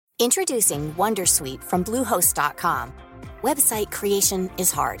Introducing Wondersuite from Bluehost.com. Website creation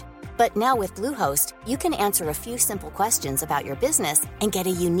is hard, but now with Bluehost, you can answer a few simple questions about your business and get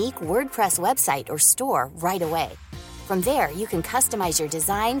a unique WordPress website or store right away. From there, you can customize your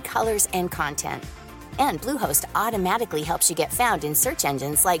design, colors, and content. And Bluehost automatically helps you get found in search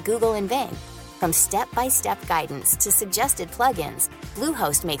engines like Google and Bing. From step-by-step guidance to suggested plugins,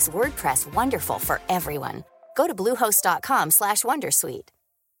 Bluehost makes WordPress wonderful for everyone. Go to bluehost.com/wondersuite.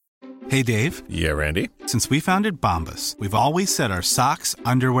 Hey, Dave. Yeah, Randy? Since we founded Bombas, we've always said our socks,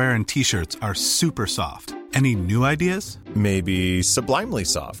 underwear, and T-shirts are super soft. Any new ideas? Maybe sublimely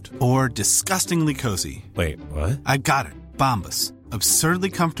soft. Or disgustingly cozy. Wait, what? I got it. Bombas. Absurdly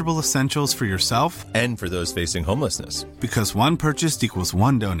comfortable essentials for yourself and for those facing homelessness. Because one purchased equals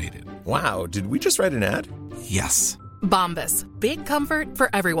one donated. Wow, did we just write an ad? Yes. Bombas. Big comfort for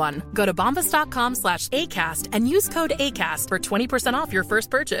everyone. Go to bombas.com/ACAST and use code ACAST for 20% off your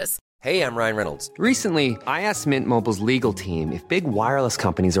first purchase. Hey, I'm Ryan Reynolds. Recently, I asked Mint Mobile's legal team if big wireless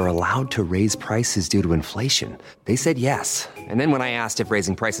companies are allowed to raise prices due to inflation. They said yes. And then when I asked if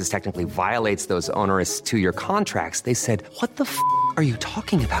raising prices technically violates those onerous two-year contracts, they said, "What the f*** are you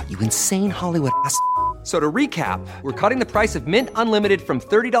talking about, you insane Hollywood ass?" So to recap, we're cutting the price of Mint Unlimited from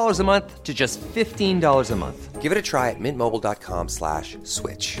 $30 a month to just $15 a month. Give it a try at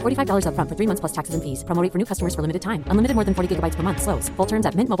mintmobile.com/switch. $45 up front for 3 months plus taxes and fees. Promo rate for new customers for limited time. Unlimited more than 40 gigabytes per month. Slows full terms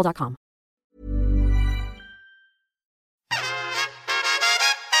at mintmobile.com.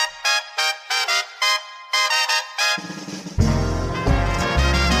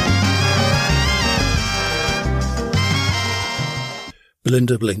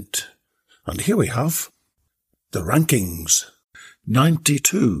 Belinda blinked. And here we have the rankings.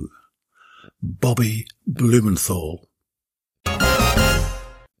 92. Bobby Blumenthal.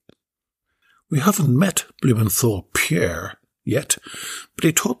 We haven't met Blumenthal Pierre yet, but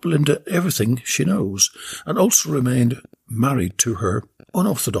he taught Belinda everything she knows and also remained married to her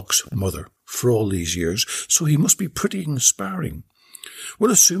unorthodox mother for all these years, so he must be pretty inspiring.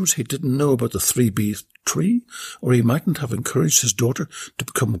 One assumes he didn't know about the 3B tree, or he mightn't have encouraged his daughter to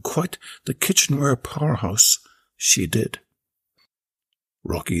become quite the kitchenware powerhouse she did.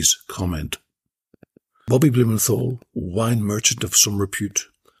 Rocky's comment. Bobby Blumenthal, wine merchant of some repute,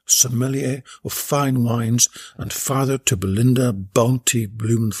 sommelier of fine wines, and father to Belinda Bounty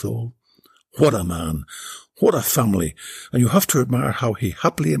Blumenthal. What a man! What a family! And you have to admire how he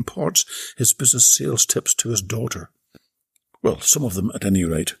happily imparts his business sales tips to his daughter. Well, some of them at any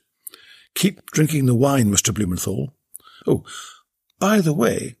rate. Keep drinking the wine, Mr. Blumenthal. Oh, by the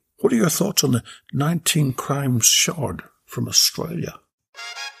way, what are your thoughts on the 19 Crimes shard from Australia?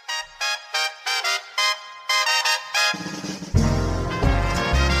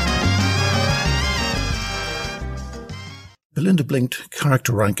 Belinda Blinked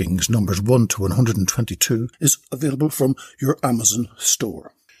Character Rankings numbers 1 to 122 is available from your Amazon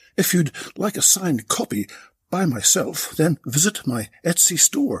store. If you'd like a signed copy by myself, then visit my Etsy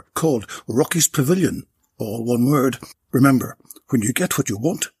store called Rocky's Pavilion, all one word. Remember, when you get what you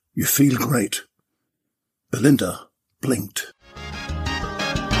want, you feel great. Belinda Blinked.